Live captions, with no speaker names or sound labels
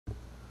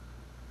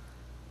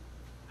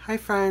Hi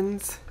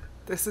friends,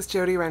 this is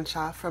Jody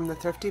Renshaw from the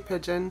Thrifty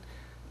Pigeon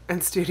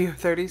and Studio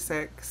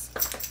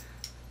 36,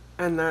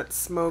 and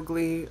that's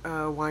Mowgli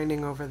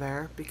whining over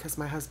there because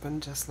my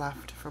husband just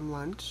left from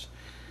lunch,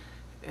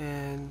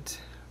 and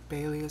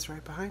Bailey is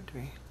right behind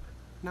me,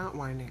 not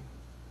whining.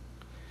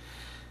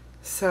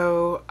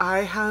 So I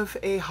have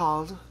a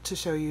haul to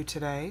show you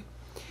today,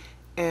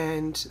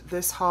 and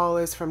this haul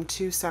is from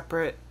two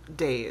separate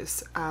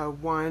days.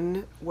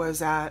 One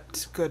was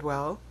at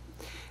Goodwill,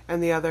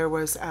 and the other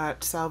was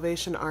at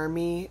Salvation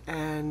Army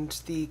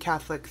and the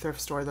Catholic thrift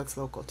store that's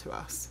local to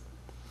us.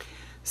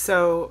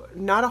 So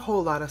not a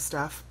whole lot of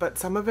stuff, but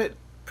some of it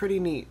pretty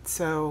neat.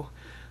 So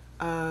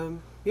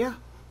yeah,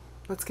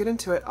 let's get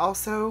into it.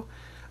 Also,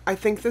 I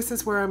think this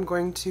is where I'm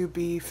going to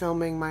be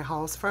filming my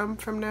hauls from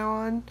now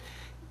on,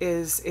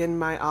 is in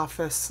my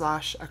office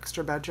 /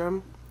 extra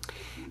bedroom.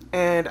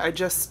 And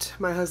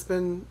my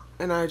husband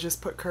and I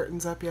just put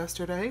curtains up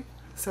yesterday,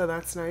 so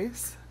that's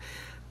nice.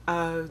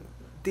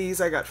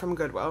 These I got from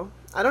Goodwill.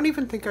 I don't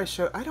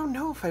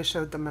know if I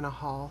showed them in a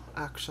haul,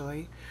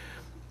 actually.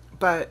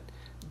 But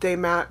they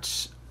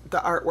match the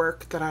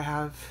artwork that I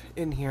have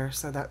in here,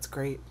 so that's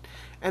great.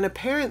 And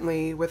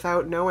apparently,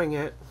 without knowing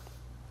it,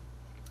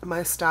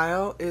 my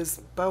style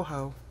is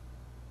boho.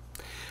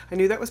 I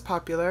knew that was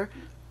popular.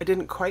 I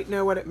didn't quite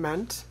know what it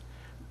meant.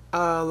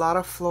 A lot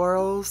of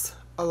florals,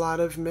 a lot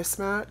of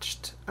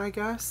mismatched, I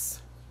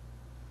guess.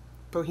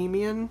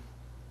 Bohemian.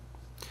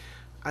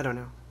 I don't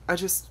know. I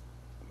just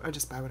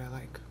buy what I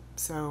like.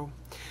 So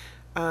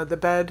the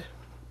bed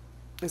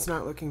is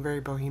not looking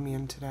very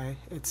bohemian today.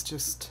 It's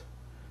just,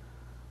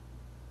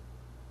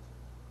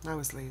 I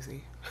was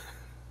lazy.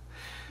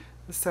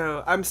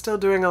 So I'm still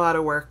doing a lot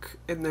of work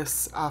in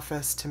this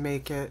office to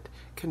make it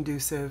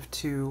conducive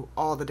to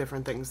all the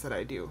different things that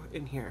I do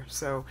in here.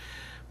 So,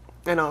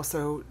 and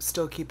also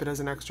still keep it as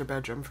an extra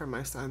bedroom for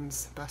my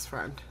son's best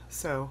friend.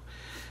 So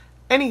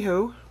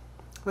anywho,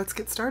 let's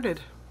get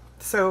started.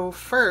 So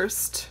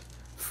first,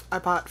 I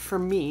bought for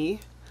me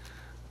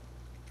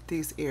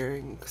these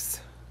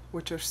earrings,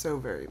 which are so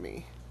very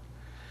me.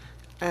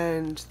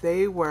 And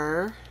they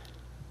were,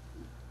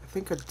 I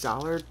think,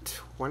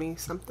 $1.20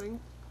 something.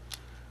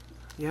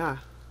 Yeah,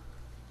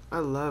 I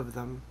love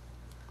them.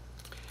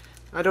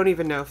 I don't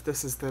even know if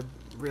this is the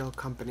real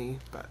company,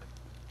 but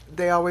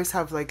they always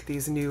have like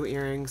these new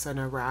earrings in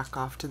a rack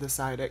off to the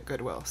side at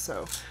Goodwill,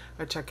 so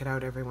I check it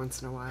out every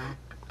once in a while.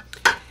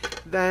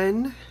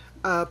 Then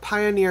a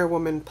Pioneer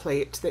Woman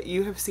plate that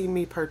you have seen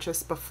me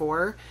purchase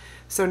before,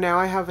 so now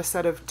I have a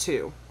set of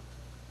two.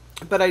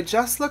 But I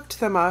just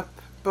looked them up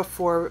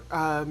before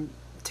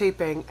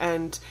taping,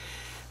 and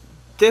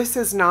this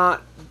is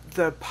not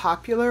the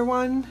popular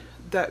one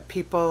that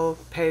people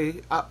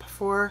pay up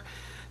for.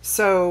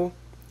 So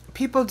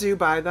people do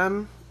buy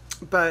them,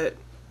 but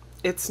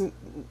it's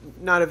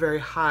not a very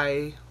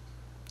high,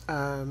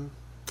 not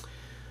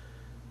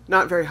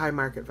very high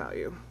market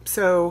value.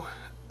 So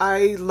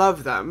I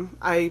love them.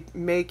 I'm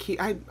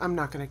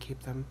not going to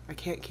keep them. I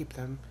can't keep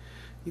them.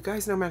 You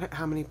guys know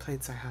how many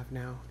plates I have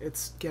now.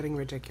 It's getting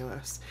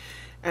ridiculous.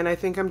 And I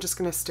think I'm just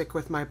going to stick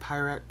with my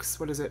Pyrex,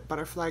 what is it,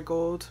 butterfly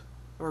gold?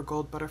 Or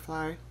gold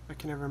butterfly? I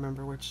can never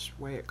remember which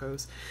way it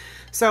goes.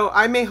 So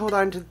I may hold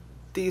on to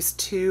these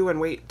two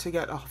and wait to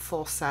get a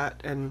full set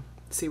and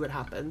see what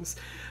happens.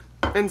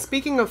 And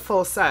speaking of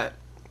full set,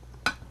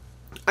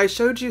 I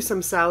showed you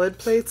some salad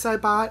plates I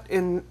bought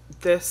in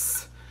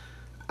this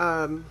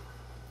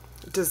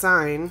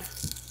design.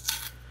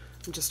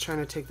 I'm just trying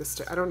to take this.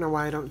 I don't know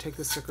why I don't take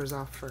the stickers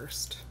off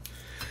first.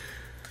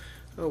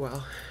 Oh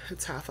well,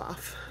 it's half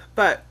off.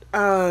 But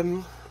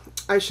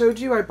I showed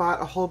you I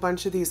bought a whole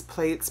bunch of these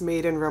plates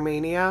made in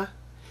Romania.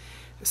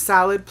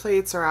 Salad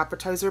plates or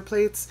appetizer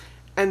plates.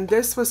 And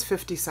this was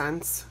 50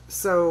 cents.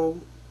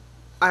 So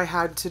I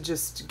had to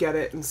just get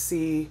it and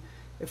see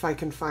if I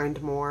can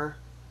find more.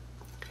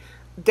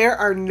 There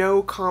are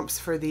no comps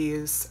for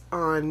these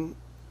on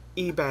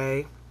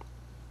eBay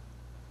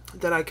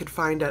that I could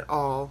find at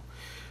all.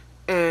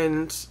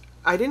 And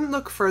I didn't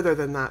look further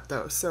than that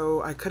though,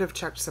 so I could have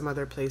checked some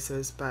other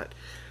places, but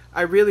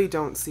I really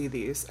don't see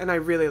these, and I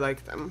really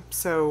like them.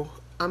 So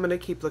I'm gonna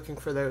keep looking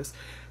for those.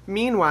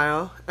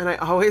 Meanwhile, and I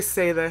always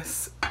say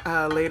this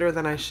later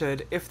than I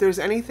should, if there's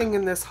anything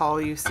in this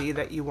haul you see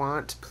that you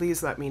want,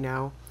 please let me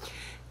know.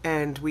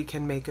 And we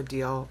can make a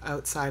deal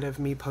outside of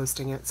me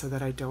posting it so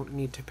that I don't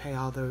need to pay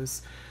all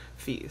those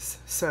fees.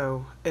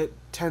 So it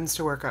tends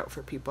to work out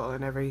for people,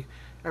 and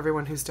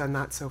everyone who's done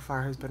that so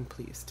far has been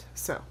pleased.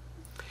 So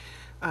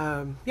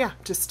yeah,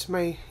 just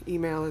my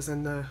email is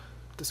in the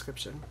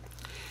description.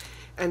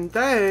 And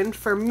then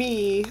for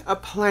me, a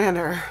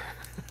planner.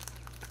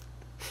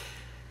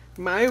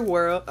 My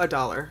World,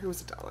 $1. It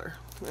was $1.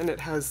 And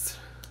it has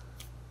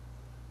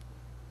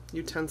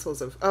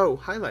utensils of, oh,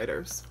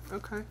 highlighters.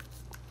 Okay.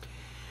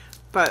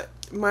 But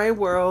my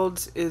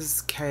world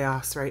is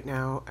chaos right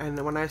now,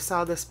 and when I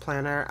saw this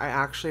planner, I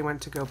actually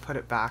went to go put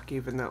it back,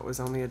 even though it was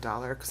only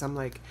 $1, because I'm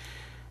like,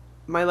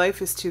 my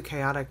life is too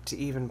chaotic to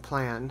even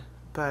plan,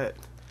 but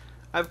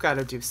I've got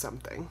to do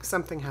something.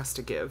 Something has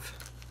to give.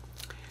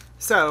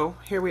 So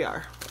here we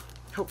are.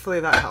 hopefully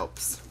that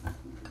helps.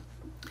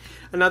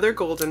 Another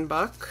golden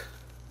book.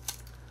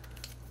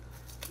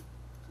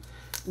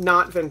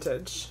 Not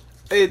vintage.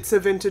 It's a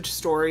vintage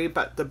story,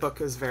 but the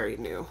book is very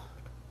new,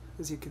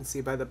 as you can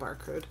see by the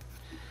barcode.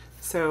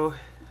 So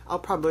I'll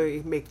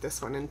probably make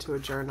this one into a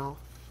journal.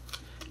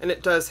 And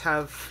it does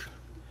have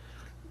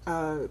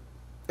an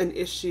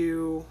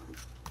issue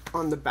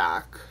on the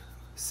back,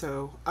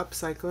 so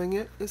upcycling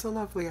it is a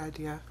lovely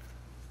idea.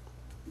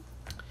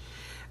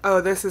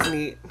 Oh, this is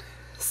neat.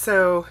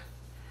 So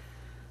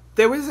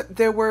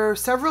there were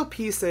several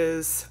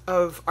pieces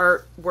of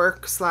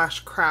artwork slash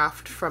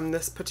craft from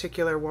this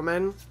particular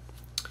woman.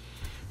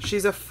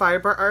 She's a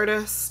fiber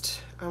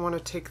artist. I want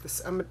to take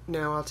this.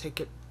 No, I'll take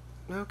it.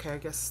 Okay, I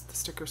guess the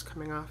sticker's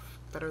coming off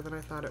better than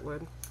I thought it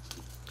would.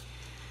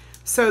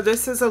 So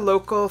this is a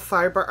local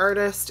fiber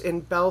artist in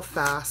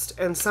Belfast,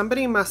 and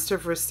somebody must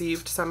have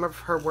received some of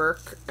her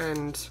work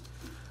and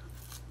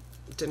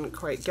didn't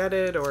quite get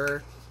it,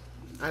 or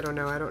I don't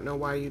know. I don't know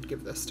why you'd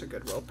give this to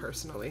Goodwill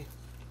personally.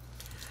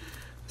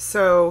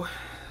 So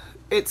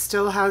it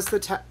still has the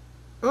tag.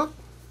 Oh,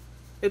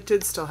 it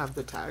did still have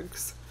the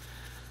tags.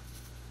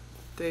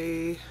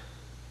 I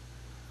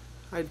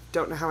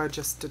don't know how I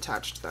just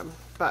detached them,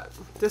 but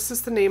this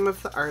is the name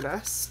of the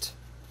artist.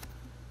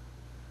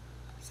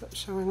 Is that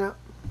showing up?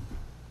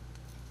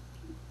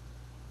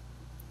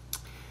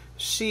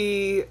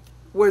 She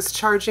was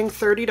charging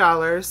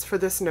 $30 for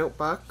this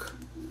notebook.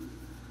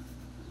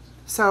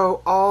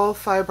 So all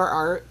fiber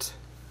art,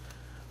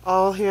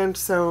 all hand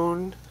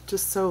sewn,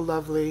 just so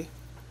lovely.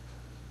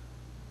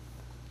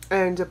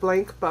 And a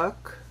blank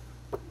book.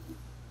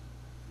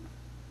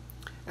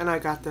 And I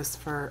got this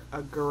for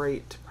a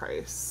great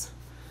price.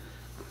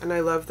 And I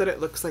love that it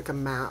looks like a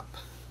map.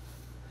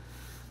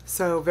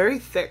 So very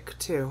thick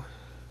too.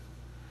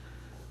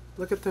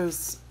 Look at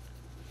those,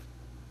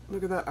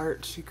 look at that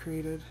art she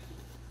created.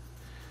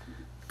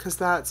 Because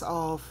that's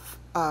all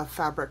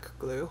fabric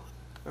glue,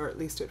 or at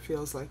least it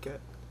feels like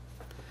it.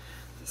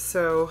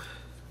 So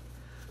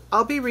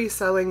I'll be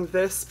reselling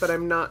this, but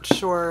I'm not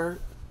sure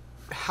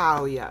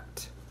how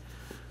yet.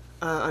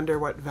 Under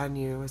what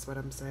venue is what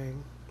I'm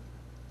saying.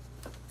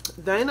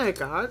 Then I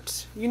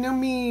got, you know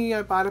me,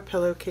 I bought a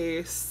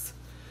pillowcase,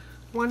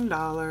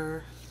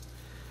 $1.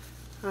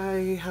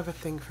 I have a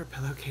thing for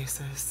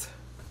pillowcases.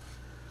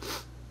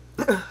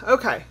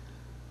 Okay,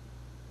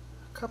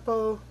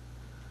 all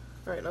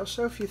right, I'll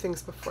show a few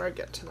things before I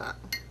get to that.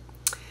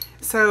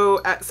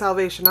 So at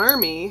Salvation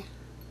Army,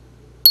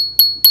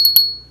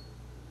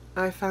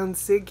 I found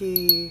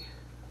Ziggy.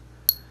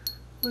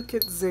 Look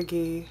at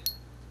Ziggy.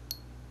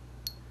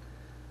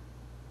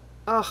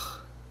 Ugh.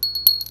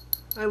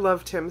 I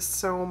loved him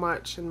so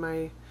much in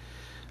my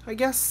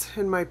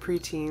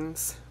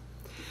preteens.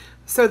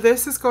 So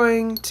this is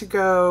going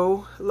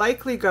to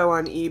likely go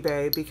on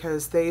eBay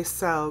because they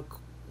sell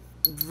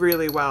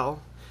really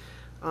well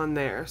on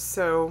there.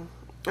 So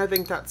I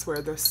think that's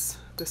where this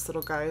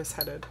little guy is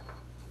headed.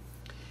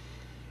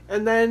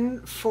 And then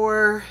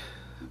for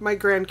my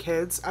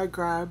grandkids, I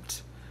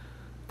grabbed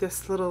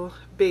this little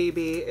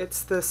baby.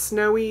 It's the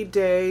Snowy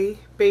Day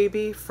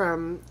baby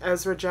from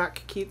Ezra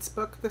Jack Keats'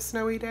 book, The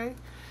Snowy Day.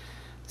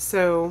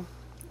 So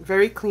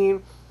very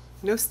clean,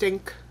 no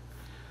stink,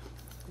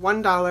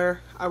 $1.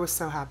 I was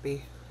so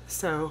happy.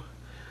 So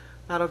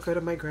that'll go to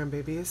my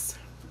grandbabies.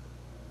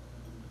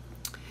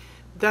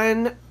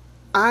 Then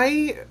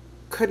I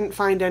couldn't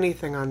find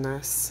anything on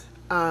this.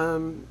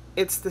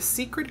 It's the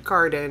Secret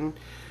Garden,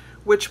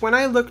 which when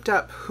I looked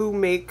up who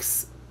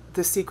makes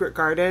the Secret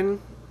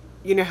Garden,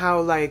 you know how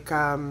like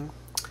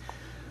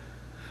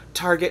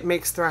Target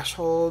makes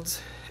Thresholds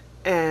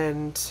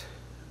and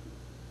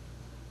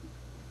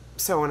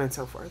so on and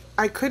so forth.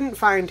 I couldn't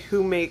find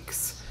who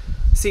makes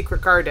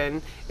Secret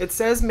Garden. It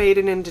says made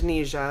in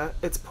Indonesia.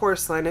 It's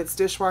porcelain. It's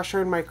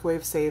dishwasher and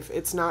microwave safe.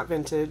 It's not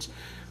vintage.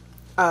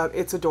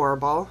 It's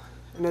adorable.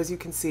 And as you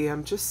can see,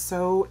 I'm just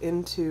so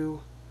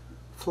into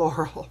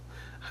floral.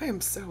 I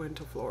am so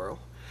into floral.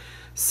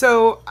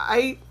 So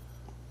I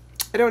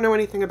don't know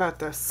anything about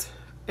this.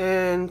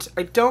 And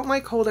I don't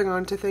like holding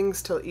on to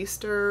things till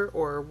Easter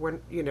or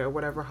when, you know,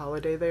 whatever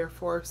holiday they're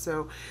for.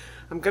 So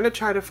I'm going to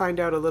try to find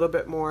out a little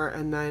bit more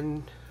and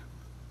then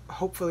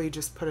hopefully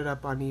just put it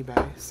up on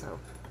eBay. So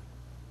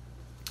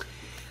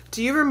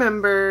do you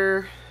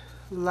remember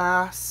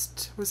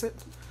was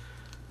it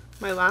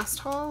my last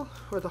haul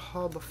or the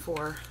haul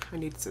before? I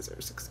need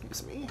scissors,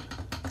 excuse me.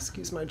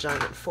 Excuse my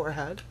giant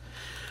forehead.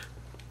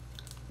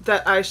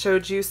 That I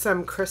showed you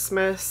some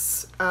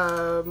Christmas,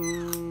 a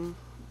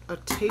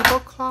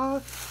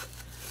tablecloth,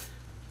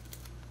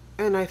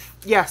 and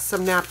yes,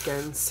 some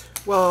napkins.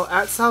 Well,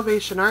 at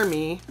Salvation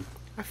Army,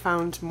 I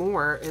found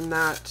more in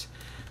that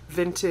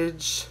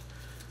vintage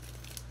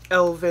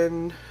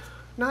elven,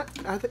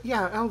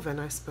 elven,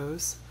 I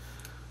suppose,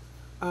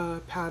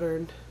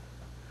 pattern.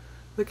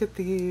 Look at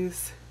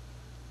these.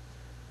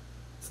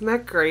 Isn't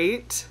that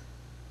great?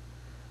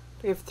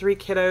 They have 3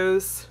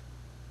 kiddos,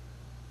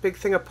 big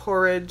thing of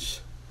porridge.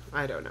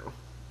 I don't know.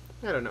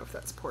 I don't know if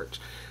that's porch.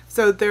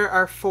 So there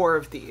are 4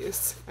 of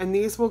these, and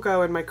these will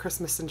go in my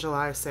Christmas in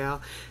July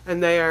sale,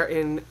 and they are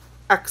in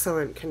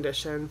excellent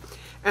condition.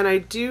 And I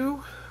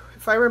do,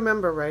 if I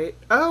remember right,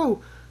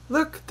 oh,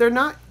 look,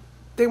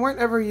 they weren't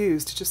ever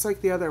used, just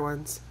like the other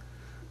ones.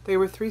 They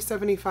were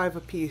 $3.75 a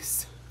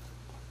piece.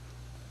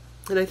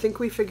 And I think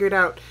we figured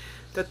out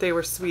that they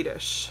were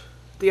Swedish.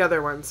 The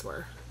other ones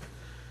were.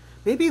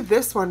 Maybe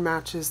this one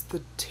matches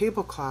the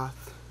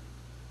tablecloth.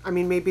 I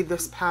mean, maybe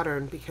this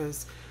pattern,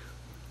 because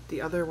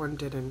the other one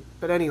didn't.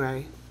 But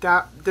anyway,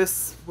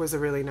 this was a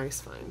really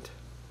nice find.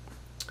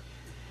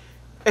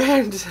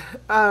 And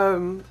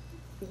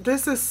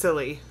this is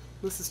silly.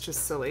 This is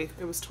just silly.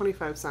 It was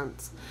 25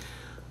 cents.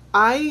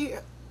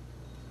 I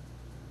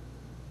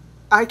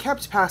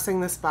kept passing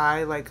this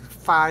by like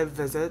 5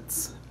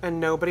 visits and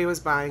nobody was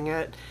buying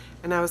it.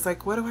 And I was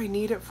like, what do I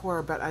need it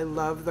for? But I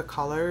love the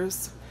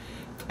colors.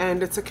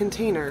 And it's a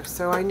container,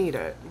 so I need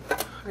it.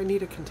 I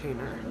need a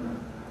container.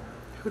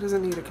 Who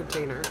doesn't need a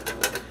container?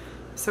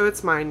 So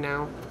it's mine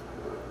now.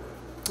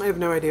 I have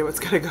no idea what's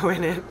gonna go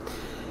in it.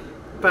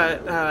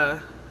 But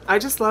I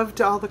just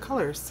loved all the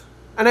colors.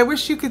 And I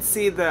wish you could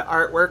see the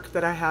artwork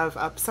that I have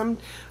up.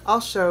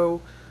 I'll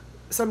show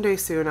someday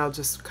soon. I'll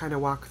just kind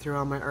of walk through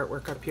all my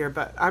artwork up here,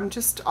 but I'm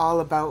just all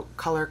about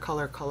color,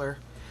 color, color.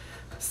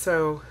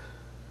 So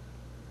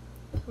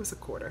it was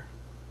 $0.25.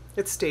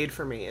 It stayed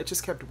for me. It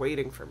just kept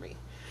waiting for me.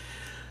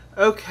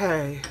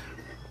 Okay.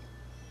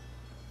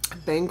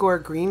 Bangor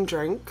green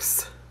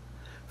drinks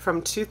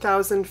from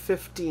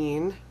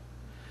 2015.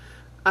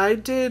 I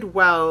did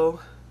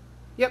well.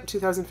 Yep,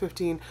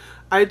 2015.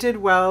 I did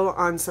well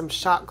on some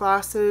shot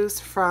glasses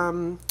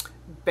from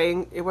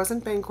it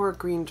wasn't Bangor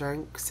Green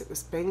Drinks, it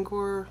was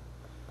Bangor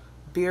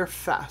Beer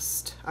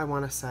Fest, I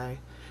want to say.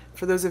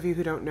 For those of you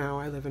who don't know,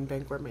 I live in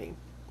Bangor, Maine.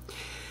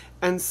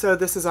 And so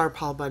this is our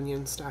Paul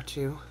Bunyan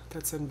statue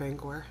that's in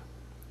Bangor.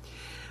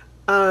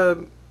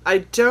 I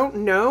don't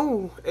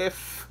know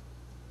if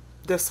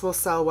this will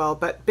sell well,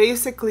 but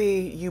basically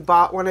you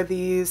bought one of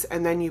these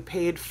and then you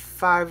paid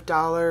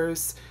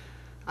 $5.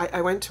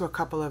 I went to a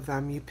couple of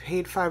them. You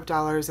paid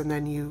 $5 and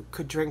then you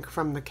could drink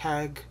from the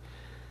keg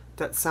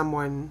that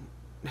someone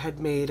had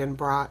made and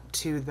brought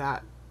to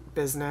that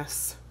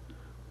business.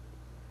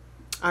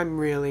 I'm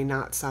really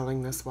not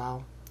selling this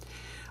well.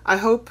 I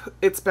hope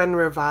it's been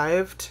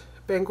revived,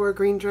 Bangor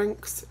Green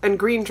Drinks. And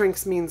green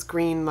drinks means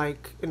green,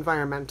 like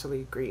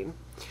environmentally green.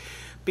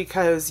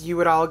 Because you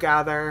would all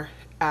gather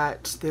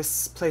at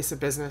this place of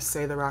business,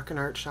 say the Rock and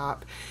Art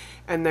Shop,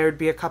 and there'd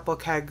be a couple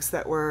kegs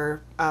that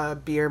were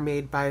beer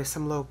made by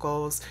some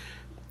locals,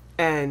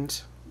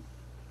 and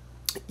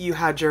you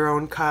had your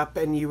own cup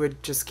and you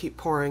would just keep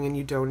pouring and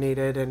you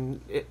donated,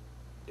 and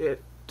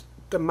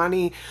the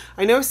money,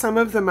 I know some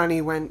of the money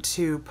went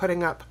to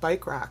putting up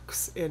bike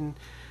racks in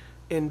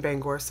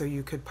Bangor so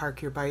you could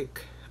park your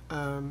bike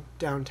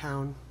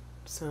downtown.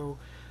 So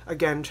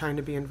again, trying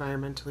to be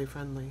environmentally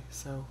friendly.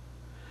 So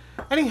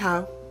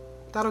anyhow,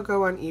 that'll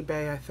go on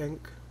eBay, I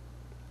think.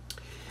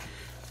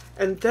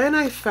 And then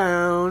I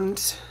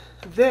found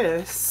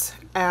this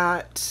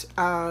at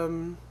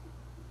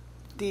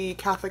the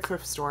Catholic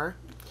thrift store.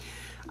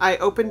 I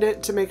opened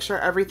it to make sure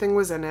everything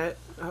was in it.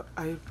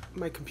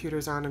 My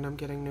computer's on and I'm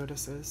getting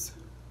notices.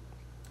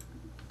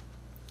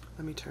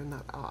 Let me turn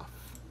that off.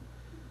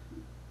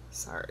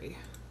 Sorry.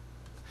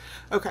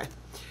 Okay,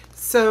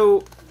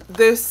 so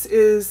this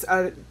is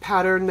a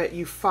pattern that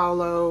you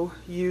follow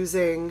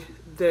using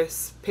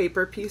this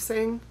paper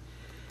piecing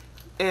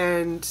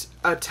and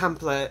a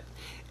template.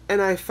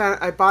 And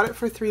I bought it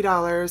for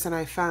 $3 and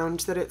I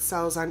found that it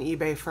sells on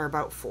eBay for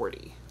about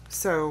 $40.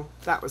 So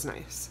that was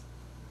nice.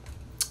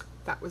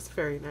 That was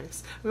very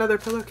nice. Another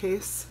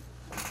pillowcase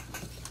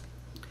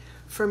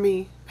for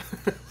me.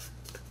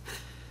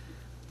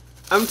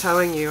 I'm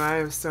telling you, I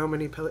have so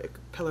many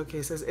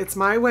pillowcases. It's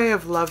my way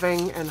of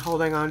loving and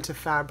holding on to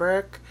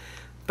fabric,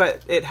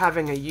 but it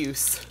having a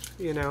use,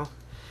 you know.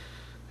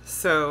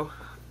 So,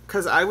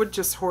 because I would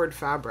just hoard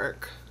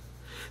fabric.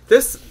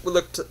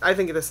 I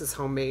think this is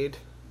homemade.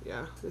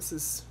 Yeah, this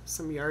is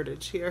some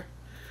yardage here.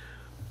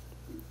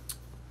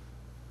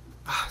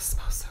 Ah, it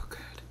smells so good.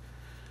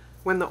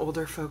 When the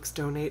older folks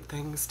donate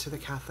things to the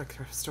Catholic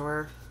thrift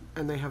store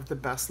and they have the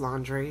best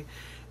laundry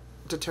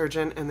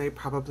detergent and they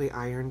probably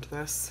ironed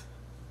this.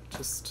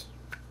 Just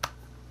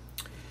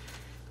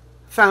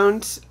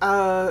found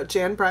a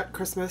Jan Brett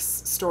Christmas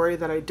story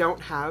that I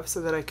don't have so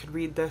that I could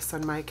read this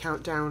on my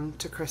countdown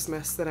to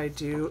Christmas that I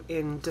do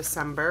in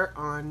December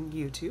on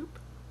YouTube.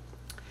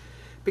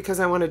 Because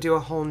I want to do a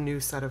whole new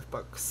set of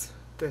books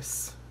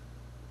this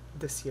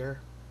year.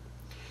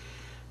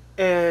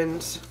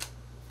 And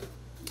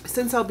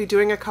since I'll be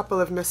doing a couple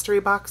of mystery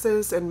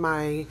boxes in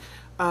my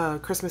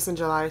Christmas in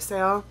July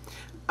sale,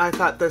 I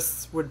thought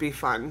this would be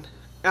fun.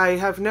 I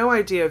have no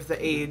idea of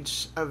the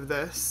age of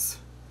this.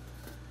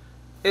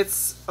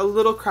 It's a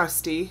little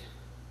crusty.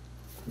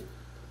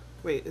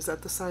 Wait, is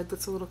that the side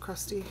that's a little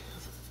crusty?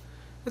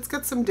 It's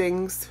got some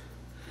dings,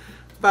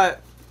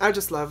 but I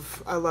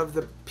love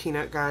the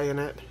peanut guy in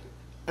it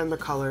and the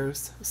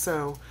colors.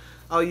 So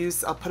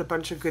I'll put a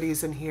bunch of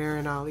goodies in here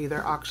and I'll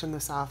either auction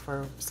this off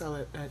or sell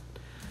it at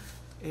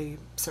a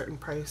certain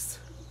price.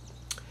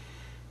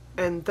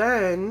 And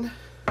then,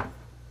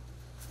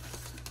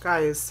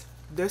 guys,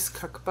 this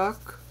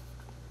cookbook,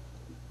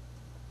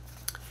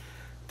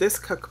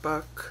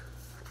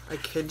 I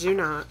kid you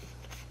not,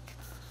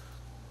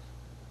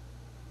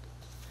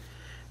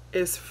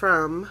 is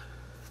from,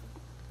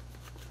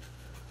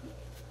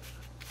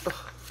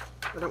 oh,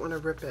 I don't want to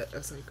rip it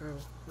as I go.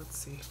 Let's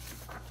see.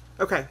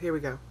 Okay, here we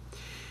go.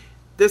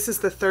 This is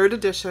the 3rd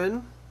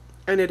edition,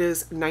 and it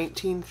is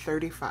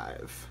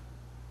 1935.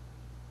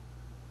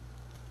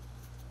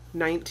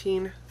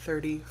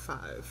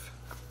 1935.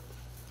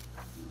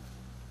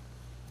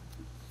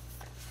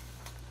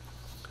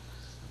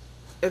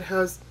 It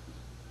has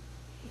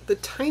the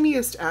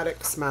tiniest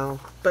attic smell,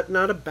 but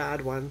not a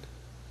bad one.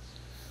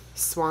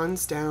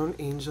 Swan's Down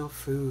Angel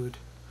Food.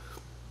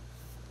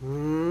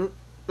 Oh,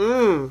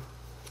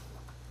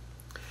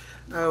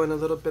 and a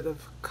little bit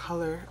of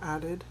color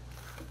added.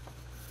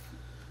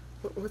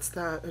 What's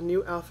that? A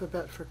new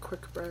alphabet for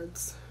quick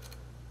breads.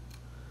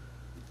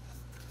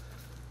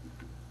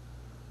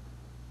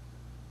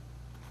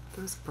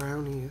 Those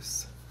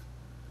brownies,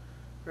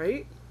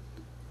 right?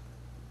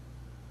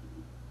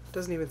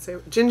 Doesn't even say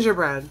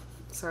gingerbread.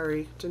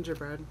 Sorry,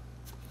 gingerbread.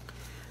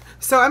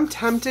 So I'm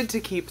tempted to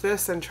keep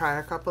this and try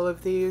a couple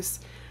of these.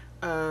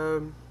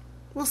 We'll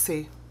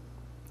see.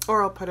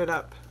 Or I'll put it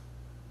up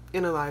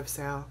in a live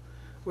sale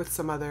with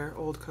some other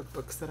old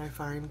cookbooks that I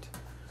find.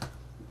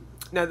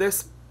 Now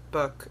this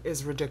book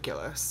is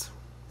ridiculous,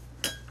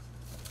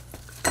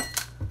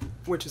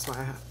 which is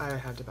why I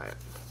had to buy it.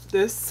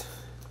 This,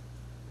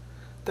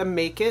 the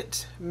Make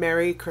It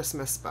Merry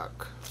Christmas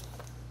book.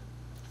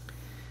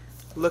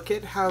 Look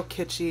at how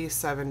kitschy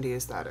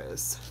 70s that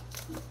is.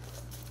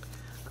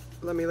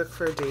 Let me look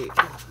for a date.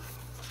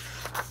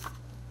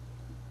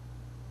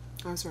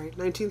 I was right,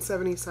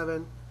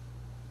 1977.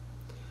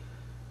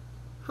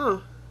 Huh.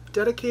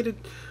 Dedicated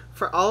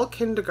for all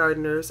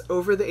kindergartners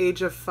over the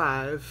age of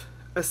 5,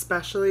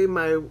 especially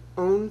my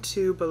own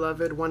 2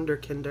 beloved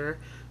wonderkinder,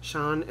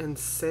 Sean and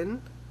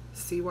Sin,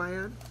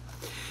 C-Y-N.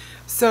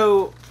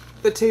 So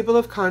the table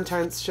of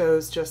contents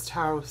shows just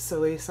how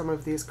silly some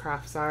of these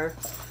crafts are.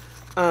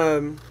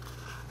 The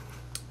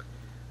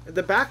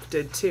back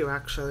did too,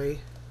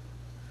 actually.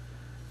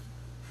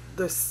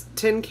 This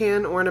tin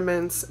can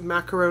ornaments,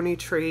 macaroni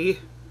tree,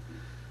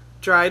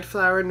 dried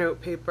flower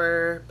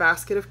notepaper,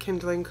 basket of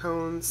kindling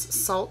cones,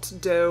 salt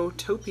dough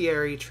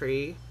topiary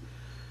tree,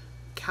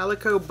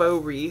 calico bow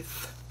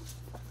wreath,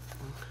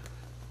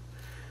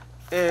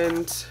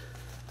 and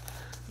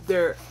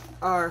there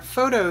are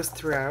photos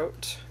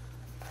throughout.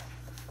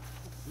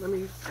 Let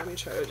me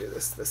try to do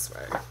this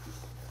way.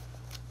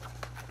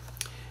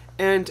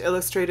 And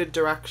illustrated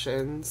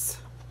directions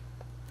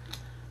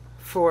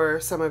for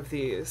some of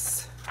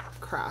these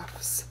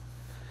crafts.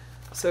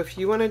 So if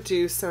you want to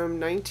do some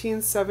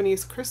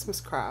 1970s Christmas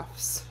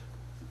crafts,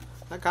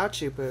 I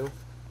got you, boo.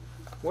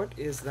 What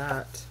is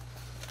that?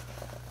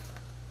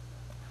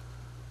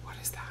 What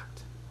is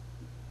that?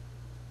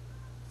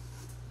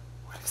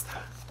 What is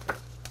that?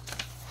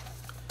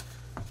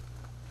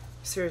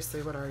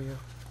 Seriously, what are you?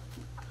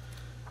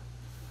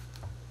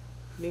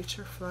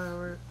 Nature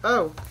flower.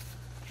 Oh,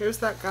 here's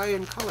that guy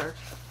in color.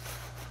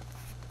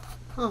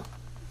 Huh.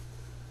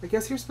 I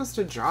guess you're supposed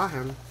to draw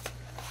him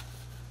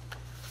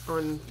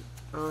on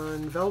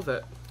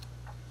velvet.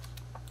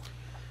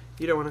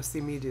 You don't want to see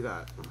me do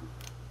that.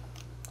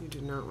 You do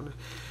not want to.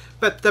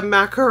 But the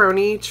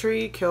macaroni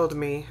tree killed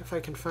me, if I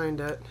can find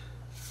it.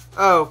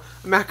 Oh,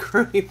 a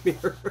macaroni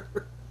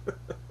mirror.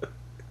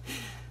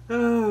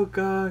 Oh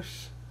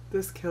gosh,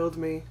 this killed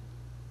me.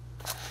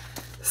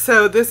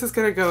 So this is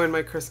going to go in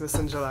my Christmas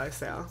in July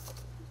sale.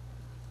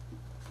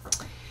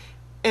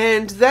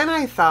 And then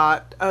I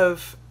thought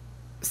of,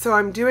 so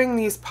I'm doing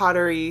these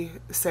pottery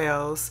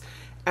sales,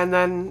 and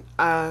then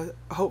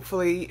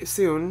hopefully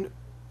soon,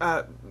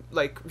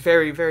 like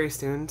very, very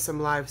soon, some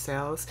live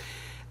sales.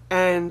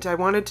 And I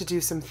wanted to do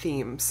some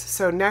themes.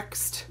 So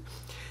next,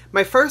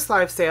 my first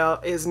live sale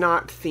is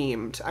not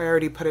themed. I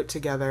already put it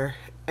together,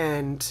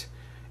 and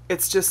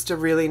it's just a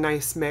really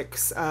nice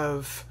mix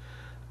of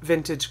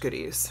vintage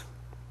goodies.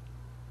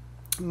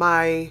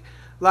 My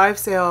live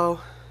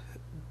sale,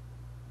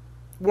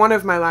 one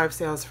of my live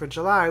sales for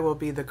July will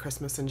be the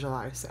Christmas in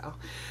July sale.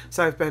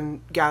 So I've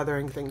been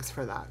gathering things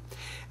for that.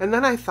 And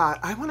then I thought,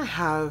 I want to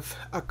have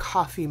a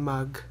coffee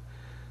mug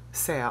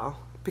sale,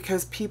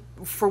 because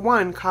for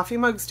one, coffee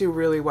mugs do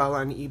really well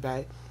on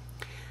eBay.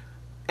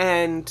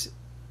 And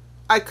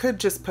I could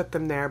just put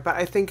them there, but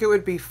I think it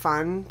would be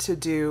fun to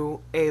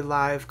do a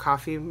live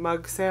coffee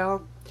mug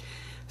sale.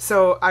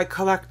 So I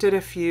collected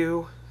a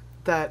few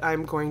that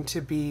I'm going to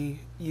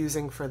be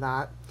using for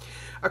that.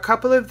 A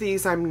couple of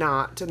these I'm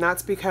not, and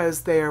that's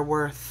because they are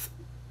worth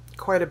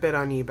quite a bit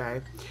on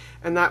eBay.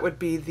 And that would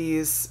be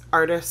these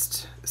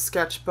artist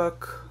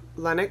sketchbook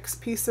Lenox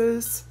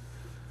pieces.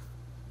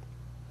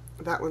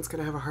 That one's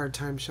gonna have a hard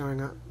time showing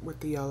up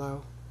with the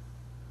yellow.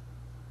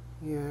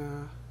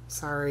 Yeah,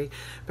 sorry.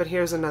 But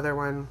here's another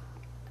one.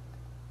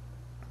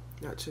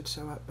 That should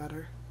show up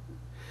better.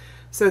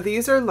 So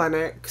these are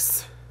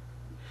Lenox,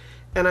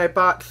 and I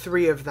bought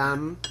 3 of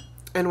them,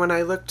 and when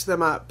I looked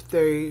them up,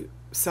 they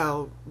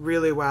sell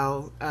really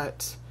well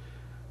at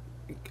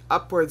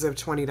upwards of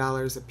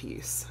 $20 a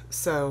piece.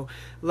 So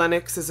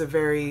Lenox is a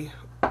very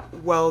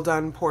well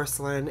done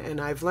porcelain,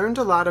 and I've learned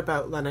a lot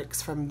about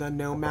Lenox from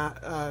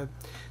the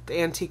the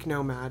Antique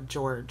Nomad,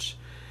 George.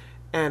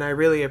 And I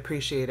really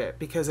appreciate it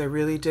because I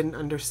really didn't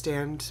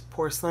understand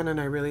porcelain and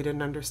I really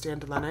didn't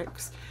understand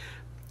Lenox.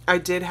 I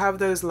did have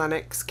those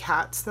Lenox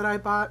cats that I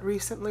bought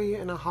recently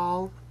in a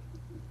haul,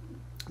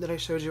 that I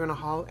showed you in a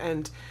haul,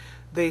 and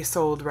they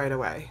sold right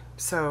away.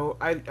 So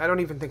I don't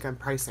even think I'm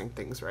pricing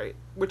things right,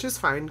 which is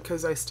fine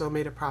because I still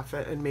made a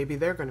profit and maybe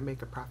they're going to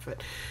make a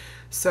profit.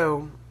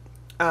 So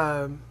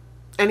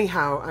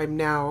anyhow, I'm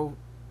now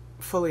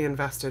fully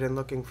invested in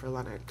looking for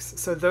Lenox.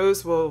 So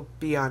those will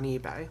be on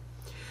eBay.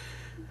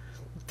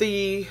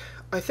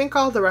 I think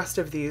all the rest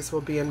of these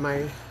will be in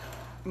my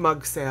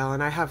mug sale,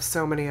 and I have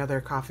so many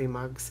other coffee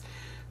mugs.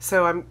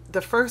 So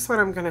the first one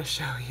I'm going to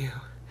show you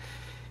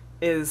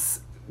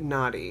is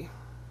Naughty.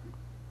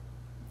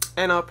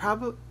 And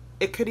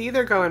it could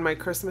either go in my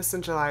Christmas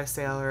and July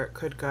sale or it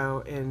could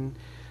go in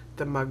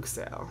the mug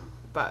sale.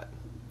 But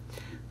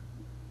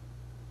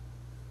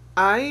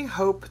I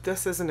hope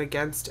this isn't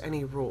against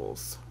any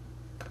rules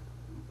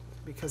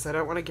because I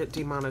don't want to get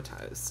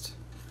demonetized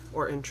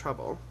or in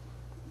trouble.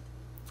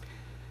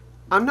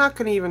 I'm not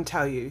going to even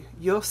tell you.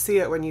 You'll see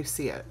it when you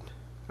see it,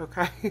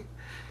 okay?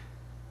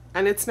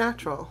 And it's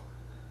natural.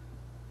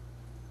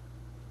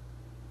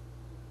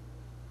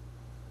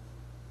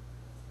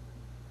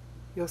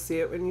 You'll see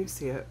it when you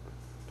see it.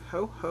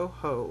 Ho, ho,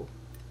 ho.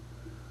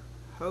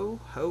 Ho,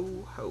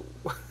 ho, ho.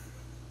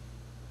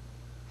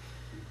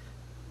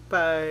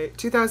 By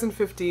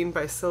 2015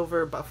 by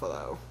Silver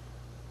Buffalo.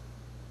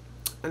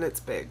 And it's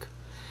big.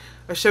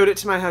 I showed it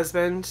to my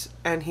husband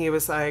and he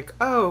was like,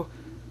 oh,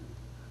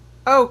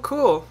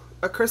 cool.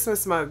 A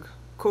Christmas mug.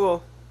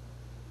 Cool.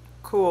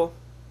 Cool.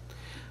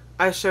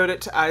 I showed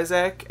it to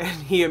Isaac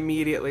and he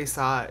immediately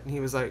saw it and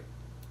he was like,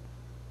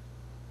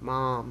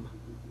 Mom.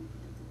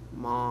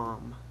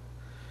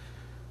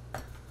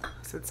 I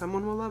said,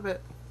 someone will love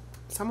it.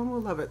 Someone will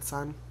love it,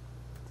 son.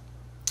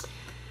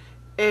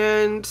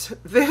 And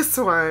this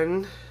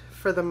one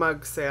for the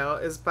mug sale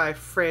is by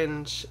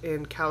Fringe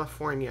in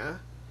California,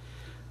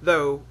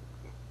 though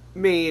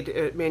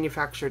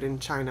manufactured in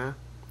China.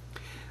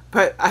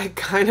 But I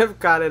kind of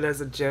got it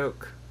as a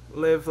joke.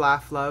 Live,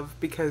 laugh, love,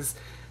 because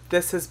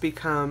this has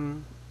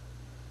become,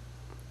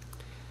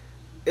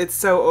 it's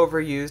so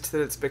overused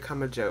that it's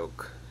become a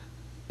joke.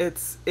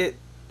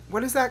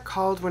 What is that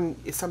called when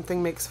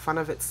something makes fun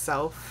of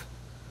itself?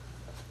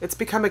 It's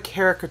become a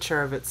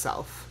caricature of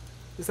itself.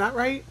 Is that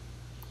right?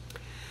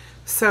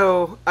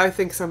 So I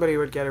think somebody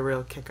would get a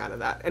real kick out of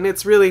that. And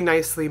it's really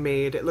nicely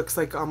made. It looks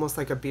like almost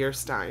like a beer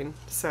stein.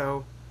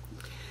 So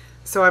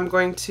I'm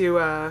going to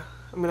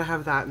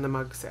have that in the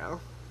mug sale.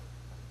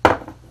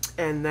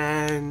 And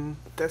then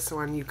this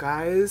one, you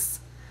guys,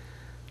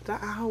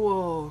 the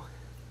owl.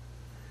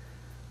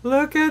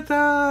 Look at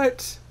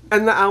that.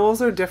 And the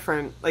owls are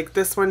different. Like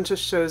this one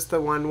just shows the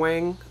one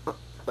wing,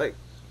 like,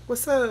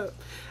 what's up?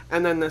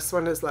 And then this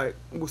one is like,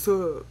 what's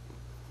up?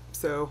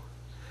 So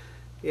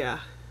yeah,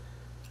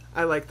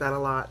 I like that a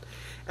lot.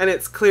 And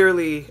it's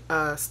clearly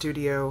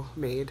studio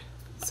made.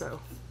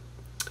 So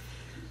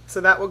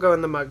that will go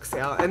in the mug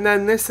sale. And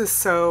then this is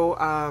so,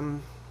 I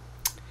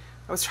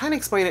was trying to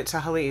explain it to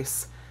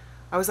Halise.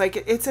 I was like,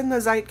 it's in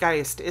the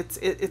zeitgeist.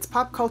 It's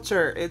pop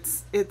culture.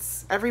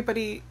 It's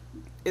everybody.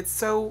 It's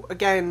so,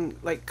 again,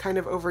 like kind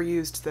of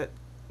overused that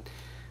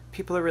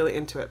people are really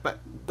into it. But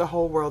the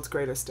whole world's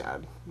greatest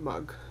dad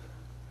mug.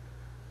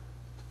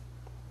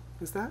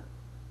 Is that?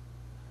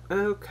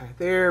 Okay,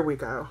 there we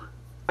go.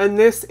 And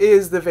this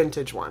is the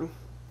vintage one.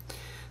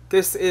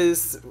 This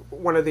is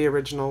one of the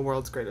original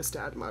world's greatest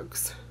dad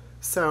mugs.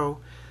 So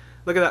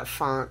look at that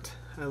font.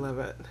 I love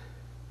it.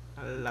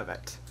 I love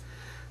it.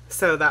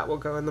 So that will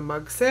go in the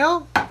mug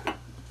sale.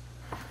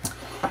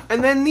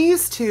 And then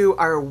these two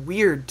are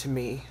weird to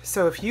me.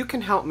 So if you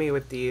can help me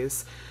with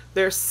these,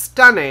 they're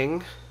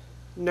stunning,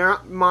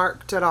 not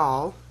marked at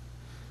all.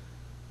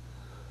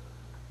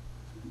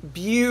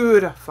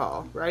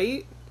 Beautiful,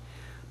 right?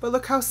 But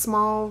look how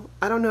small,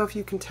 I don't know if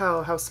you can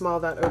tell how small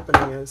that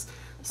opening is.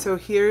 So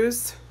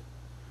here's,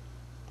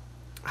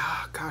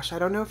 oh gosh, I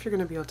don't know if you're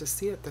going to be able to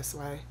see it this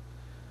way.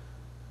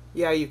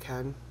 Yeah, you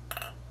can.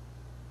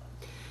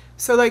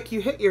 So like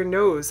you hit your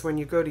nose when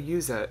you go to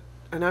use it,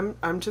 and I'm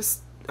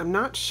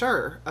not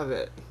sure of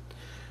it.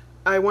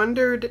 I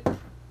wondered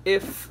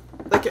if,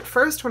 like at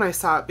first when I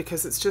saw it,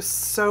 because it's just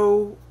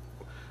so,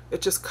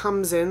 it just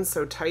comes in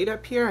so tight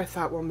up here, I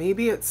thought, well,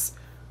 maybe it's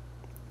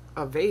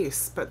a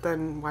vase, but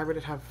then why would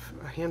it have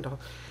a handle?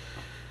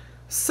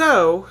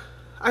 So,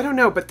 I don't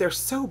know, but they're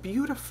so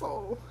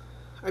beautiful.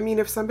 I mean,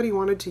 if somebody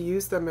wanted to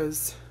use them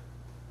as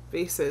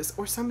vases,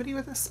 or somebody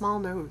with a small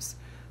nose.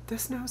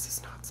 This nose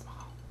is not small.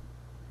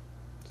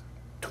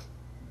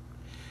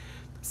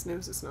 This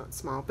nose is not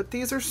small, but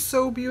these are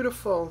so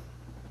beautiful.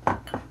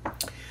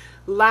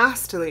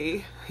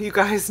 Lastly, you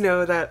guys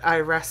know that I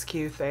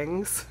rescue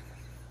things.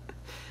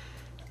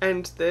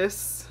 And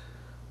this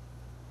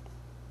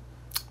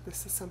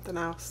is something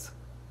else.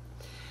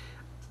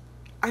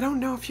 I don't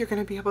know if you're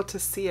going to be able to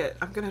see it.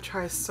 I'm going to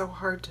try so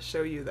hard to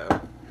show you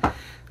though.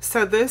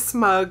 So this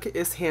mug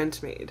is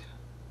handmade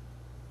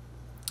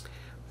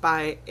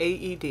by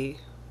AED.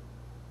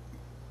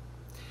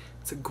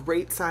 It's a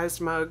great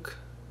sized mug.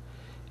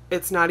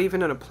 It's not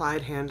even an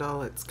applied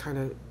handle. It's kind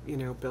of, you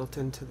know, built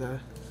into the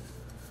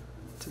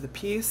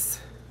piece.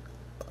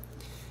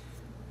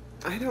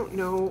 I don't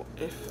know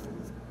if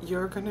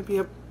you're going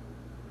to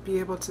be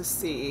able to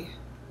see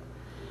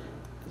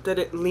that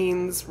it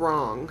leans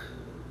wrong.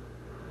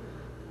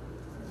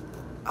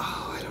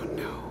 Oh, I don't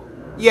know.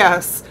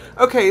 Yes.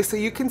 Okay, so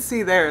you can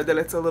see there that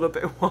it's a little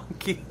bit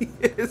wonky.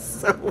 It is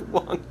so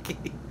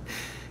wonky.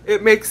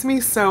 It makes me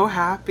so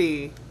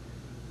happy.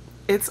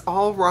 It's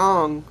all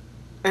wrong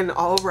and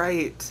all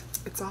right.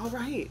 It's all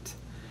right.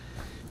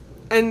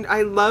 And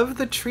I love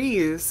the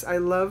trees. I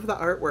love the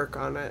artwork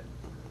on it.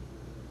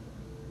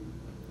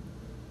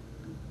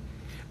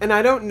 And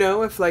I don't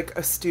know if like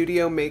a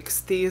studio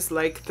makes these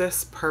like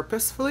this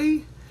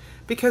purposefully,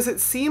 because it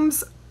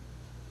seems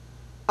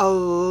a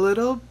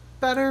little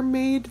better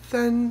made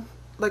than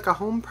like a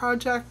home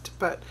project,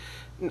 but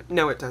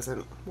no, it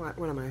doesn't. What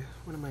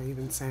am I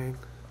even saying?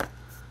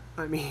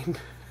 I mean,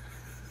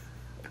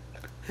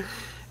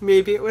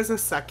 maybe it was a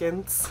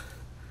seconds.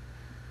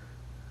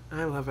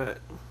 I love it.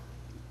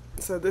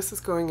 So this is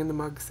going in the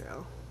mug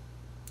sale.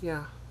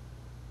 Yeah.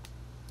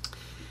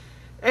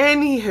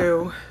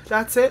 Anywho,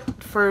 that's it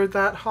for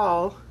that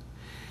haul.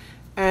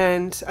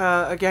 And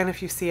again,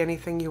 if you see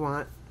anything you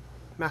want,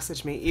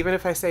 message me. Even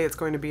if I say it's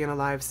going to be in a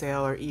live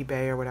sale or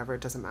eBay or whatever,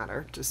 it doesn't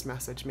matter. Just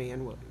message me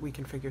and we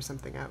can figure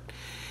something out.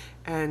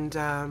 And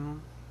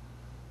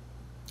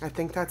I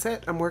think that's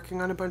it. I'm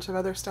working on a bunch of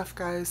other stuff,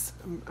 guys.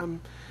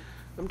 I'm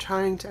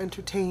trying to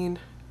entertain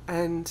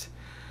and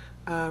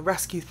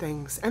rescue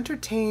things.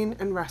 Entertain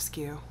and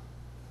rescue.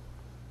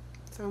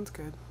 Sounds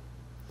good.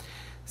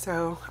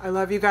 So I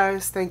love you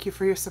guys. Thank you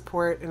for your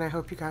support, and I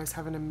hope you guys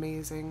have an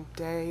amazing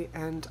day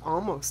and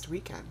almost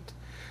weekend.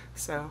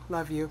 So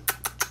love you.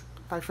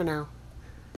 Bye for now.